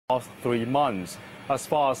last 3 months, as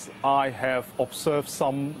far as I have observed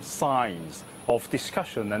some signs of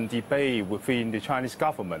discussion and debate within the Chinese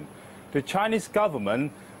government. The Chinese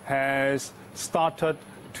government has started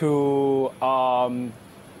to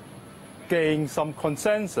gain some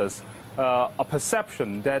consensus, a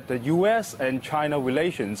perception that the U.S. and China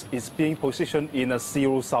relations is being positioned in a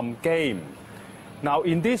zero-sum game. Now,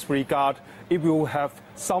 in this regard, it will have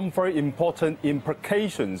some very important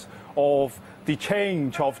implications of the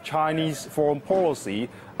change of Chinese foreign policy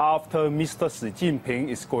after Mr. Xi Jinping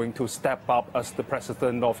is going to step up as the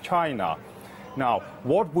president of China. Now,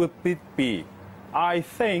 what would it be? I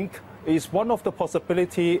think is one of the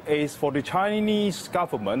possibilities is for the Chinese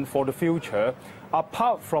government for the future,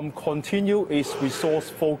 apart from continue its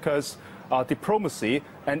resource-focused diplomacy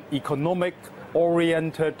and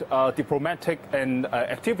economic-oriented diplomatic and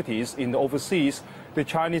activities in the overseas, the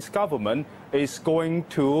Chinese government is going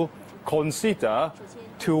to consider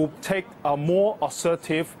to take a more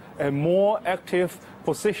assertive and more active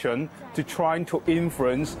position to try to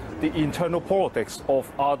influence the internal politics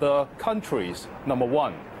of other countries, number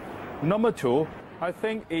one. Number two, I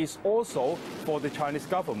think is also for the Chinese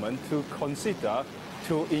government to consider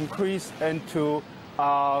to increase and to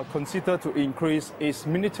consider to increase its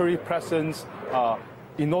military presence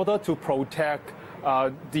in order to protect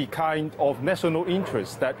the kind of national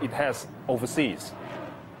interest that it has overseas.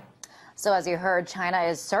 So as you heard, China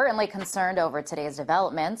is certainly concerned over today's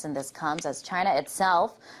developments, and this comes as China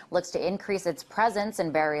itself looks to increase its presence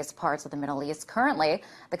in various parts of the Middle East. Currently,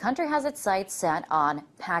 the country has its sights set on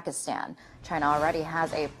Pakistan. China already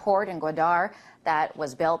has a port in Gwadar that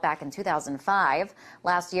was built back in 2005.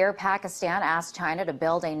 Last year, Pakistan asked China to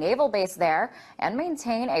build a naval base there and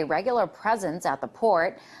maintain a regular presence at the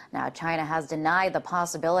port. Now, China has denied the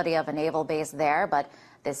possibility of a naval base there, but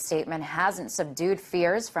this statement hasn't subdued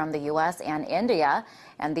fears from the U.S. and India,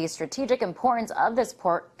 and the strategic importance of this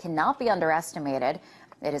port cannot be underestimated.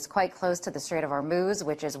 It is quite close to the Strait of Hormuz,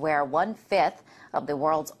 which is where 1/5 of the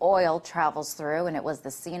world's oil travels through, and it was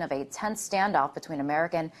the scene of a tense standoff between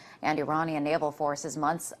American and Iranian naval forces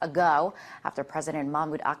months ago after President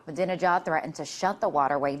Mahmoud Ahmadinejad threatened to shut the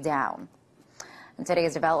waterway down. And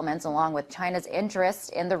today's developments, along with China's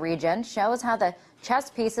interest in the region, shows how the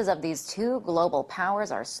chess pieces of these two global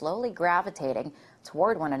powers are slowly gravitating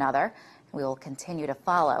toward one another. We will continue to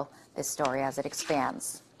follow this story as it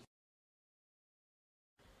expands.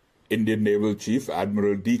 Indian Naval Chief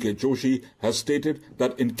Admiral D.K. Joshi has stated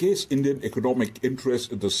that in case Indian economic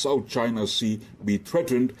interests in the South China Sea be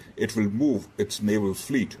threatened, it will move its naval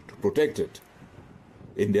fleet to protect it.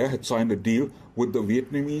 India had signed a deal with the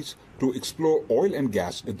Vietnamese to explore oil and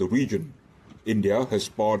gas in the region. India has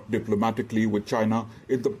sparred diplomatically with China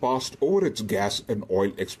in the past over its gas and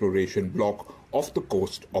oil exploration block off the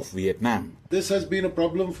coast of Vietnam. This has been a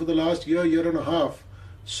problem for the last year and a half.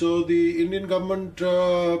 So the Indian government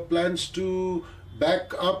plans to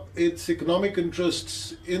back up its economic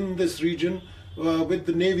interests in this region with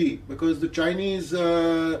the Navy, because the Chinese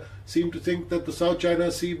seem to think that the South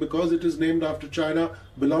China Sea, because it is named after China,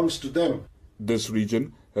 belongs to them. This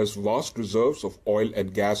region has vast reserves of oil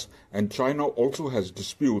and gas, and China also has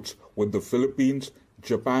disputes with the Philippines,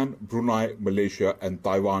 Japan, Brunei, Malaysia and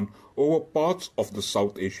Taiwan over parts of the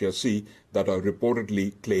South Asia Sea that are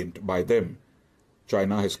reportedly claimed by them.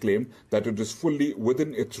 China has claimed that it is fully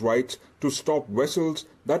within its rights to stop vessels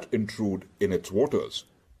that intrude in its waters.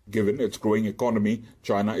 Given its growing economy,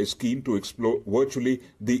 China is keen to explore virtually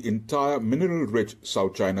the entire mineral-rich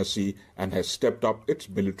South China Sea and has stepped up its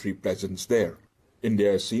military presence there.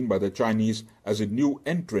 India is seen by the Chinese as a new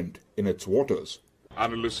entrant in its waters.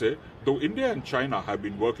 Analysts say, though India and China have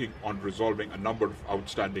been working on resolving a number of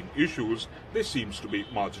outstanding issues, there seems to be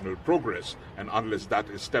marginal progress, and unless that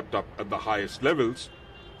is stepped up at the highest levels,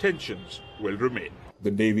 tensions will remain.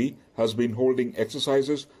 The Navy has been holding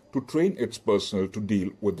exercises to train its personnel to deal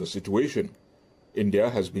with the situation. India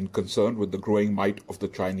has been concerned with the growing might of the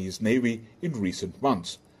Chinese Navy in recent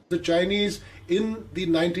months. The Chinese in the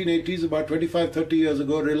 1980s, about 25-30 years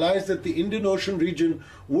ago, realized that the Indian Ocean region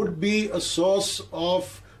would be a source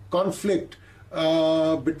of conflict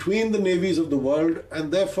between the navies of the world,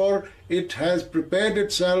 and therefore it has prepared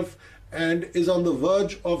itself and is on the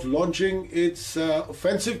verge of launching its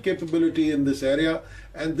offensive capability in this area,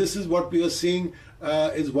 and this is what we are seeing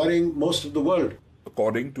is worrying most of the world.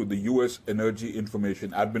 According to the U.S. Energy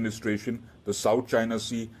Information Administration, the South China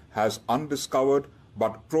Sea has undiscovered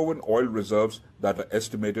but proven oil reserves that are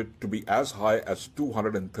estimated to be as high as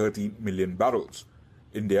 213 million barrels.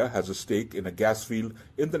 India has a stake in a gas field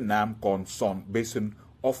in the Nam Kon Son basin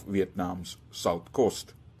of Vietnam's south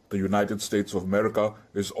coast. The United States of America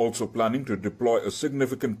is also planning to deploy a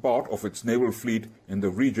significant part of its naval fleet in the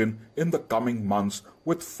region in the coming months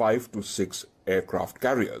with 5 to 6 aircraft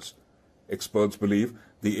carriers. Experts believe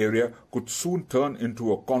the area could soon turn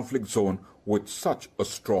into a conflict zone with such a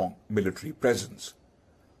strong military presence.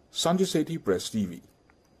 Sanjay Sethi, Press TV,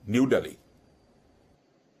 New Delhi.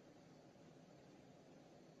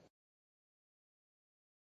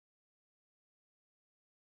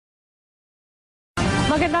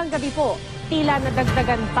 Magandang gabi po. Tila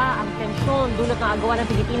nadagdagan pa ang tensyon dulot ng agawan ng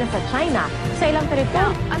Pilipinas sa China. Sa ilang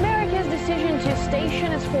teritoryo, America's decision to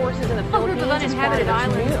station its forces in the Philippines. A group of uninhabited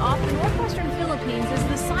islands off the northwestern Philippines is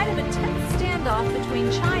the site of a tense standoff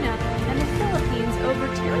between China and the Philippines over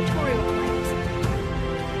territorial claims.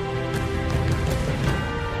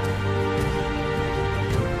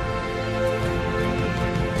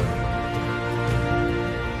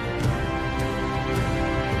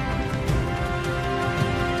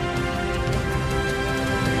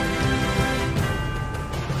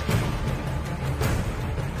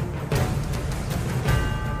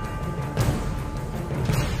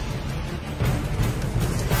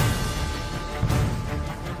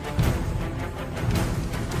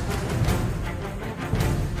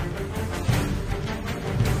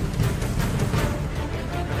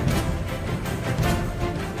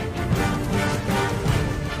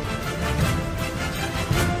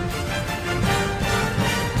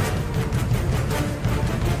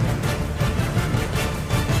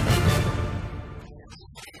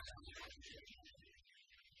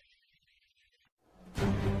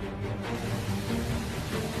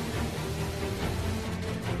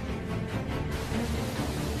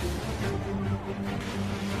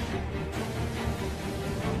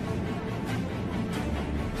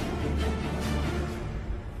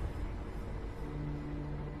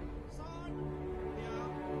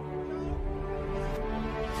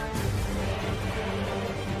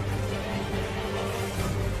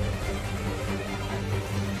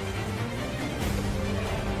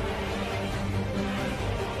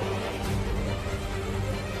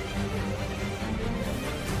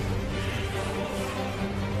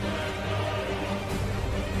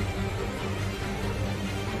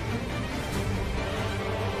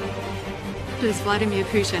 Vladimir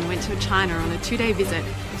Putin went to China on a 2-day visit,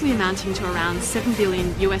 amounting to around $7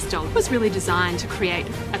 billion US. It was really designed to create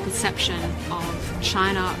a perception of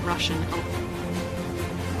China-Russian.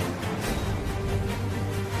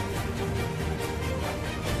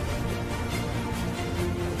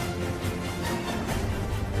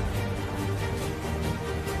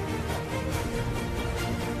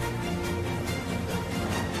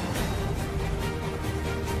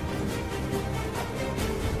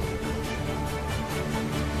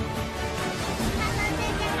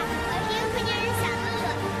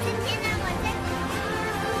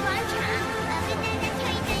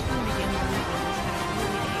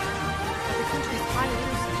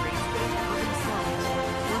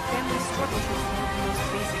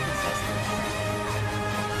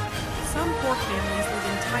 Some poor families live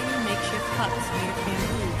in tiny makeshift huts made of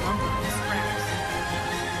bamboo, lumber, and scraps.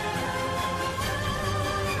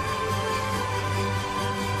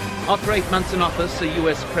 After 8 months in office, a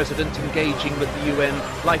US president engaging with the UN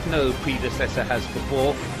like no predecessor has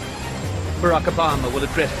before. Barack Obama will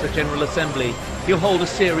address the General Assembly. He'll hold a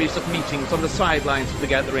series of meetings on the sidelines of the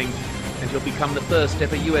gathering, and he'll become the first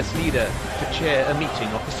ever US leader to chair a meeting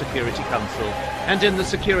of the Security Council. And in the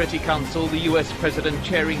Security Council, the US president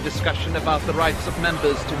chairing discussion about the rights of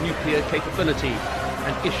members to nuclear capability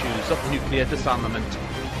and issues of nuclear disarmament.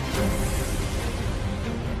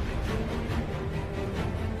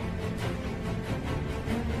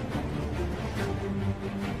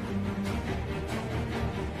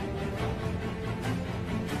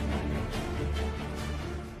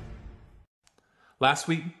 Last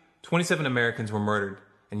week, 27 Americans were murdered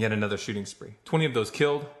in yet another shooting spree. 20 of those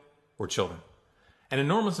killed were children. An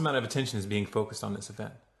enormous amount of attention is being focused on this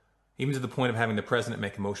event, even to the point of having the president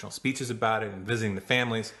make emotional speeches about it and visiting the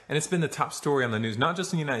families. And it's been the top story on the news, not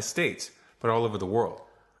just in the United States, but all over the world.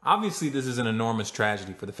 Obviously, this is an enormous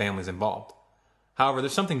tragedy for the families involved. However,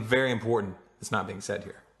 there's something very important that's not being said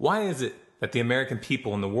here. Why is it that the American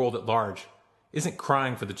people and the world at large isn't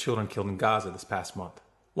crying for the children killed in Gaza this past month?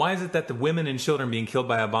 Why is it that the women and children being killed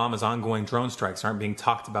by Obama's ongoing drone strikes aren't being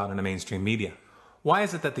talked about in the mainstream media? Why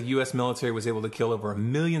is it that the U.S. military was able to kill over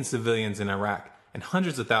 1 million civilians in Iraq and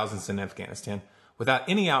hundreds of thousands in Afghanistan without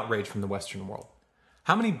any outrage from the Western world?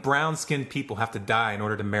 How many brown-skinned people have to die in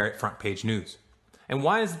order to merit front-page news? And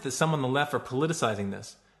why is it that some on the left are politicizing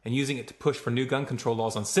this and using it to push for new gun control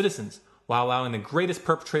laws on citizens while allowing the greatest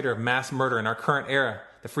perpetrator of mass murder in our current era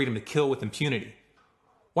the freedom to kill with impunity?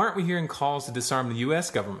 Why aren't we hearing calls to disarm the U.S.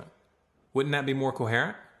 government? Wouldn't that be more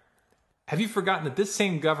coherent? Have you forgotten that this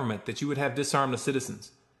same government that you would have disarm the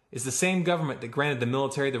citizens is the same government that granted the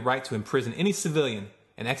military the right to imprison any civilian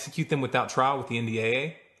and execute them without trial with the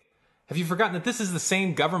NDAA? Have you forgotten that this is the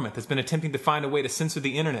same government that's been attempting to find a way to censor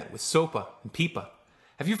the internet with SOPA and PIPA?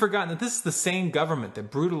 Have you forgotten that this is the same government that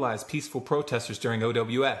brutalized peaceful protesters during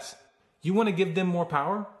OWS? You want to give them more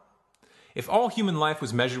power? If all human life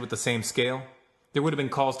was measured with the same scale, there would have been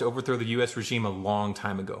calls to overthrow the U.S. regime a long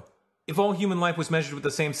time ago. If all human life was measured with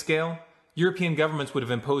the same scale, European governments would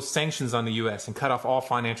have imposed sanctions on the U.S. and cut off all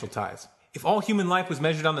financial ties. If all human life was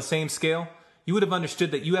measured on the same scale, you would have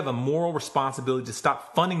understood that you have a moral responsibility to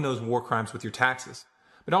stop funding those war crimes with your taxes.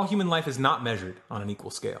 But all human life is not measured on an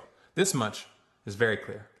equal scale. This much is very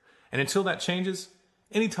clear. And until that changes,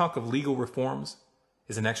 any talk of legal reforms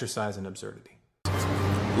is an exercise in absurdity.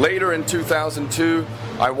 Later in 2002,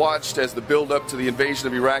 I watched as the build-up to the invasion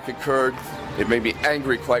of Iraq occurred. It made me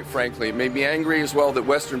angry, quite frankly. It made me angry as well that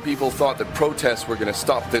Western people thought that protests were going to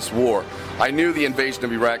stop this war. I knew the invasion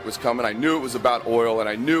of Iraq was coming. I knew it was about oil, and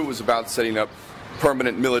I knew it was about setting up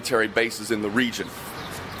permanent military bases in the region.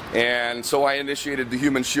 And so I initiated the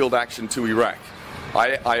Human Shield Action to Iraq.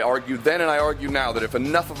 I argued then and I argue now that if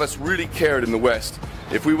enough of us really cared in the West,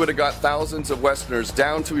 if we would have got thousands of Westerners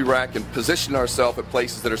down to Iraq and positioned ourselves at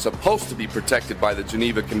places that are supposed to be protected by the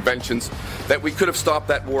Geneva Conventions, that we could have stopped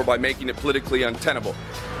that war by making it politically untenable.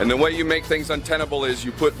 And the way you make things untenable is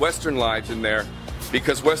you put Western lives in there,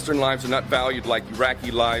 because Western lives are not valued like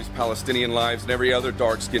Iraqi lives, Palestinian lives, and every other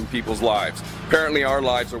dark-skinned people's lives. Apparently our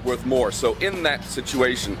lives are worth more. So in that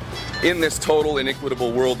situation, in this total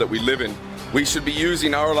inequitable world that we live in, we should be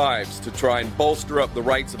using our lives to try and bolster up the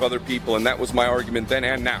rights of other people, and that was my argument then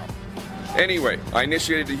and now. Anyway, I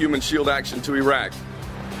initiated the Human Shield Action to Iraq.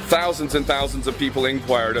 Thousands and thousands of people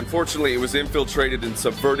inquired. Unfortunately, it was infiltrated and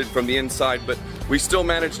subverted from the inside, but we still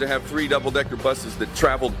managed to have 3 double-decker buses that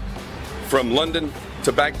traveled from London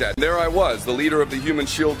to Baghdad. There I was, the leader of the Human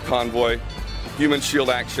Shield Convoy, Human Shield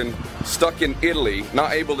Action, stuck in Italy,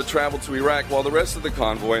 not able to travel to Iraq, while the rest of the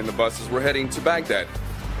convoy and the buses were heading to Baghdad.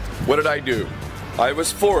 What did I do? I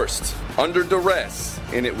was forced, under duress,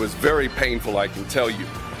 and it was very painful, I can tell you,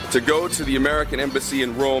 to go to the American embassy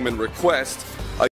in Rome and request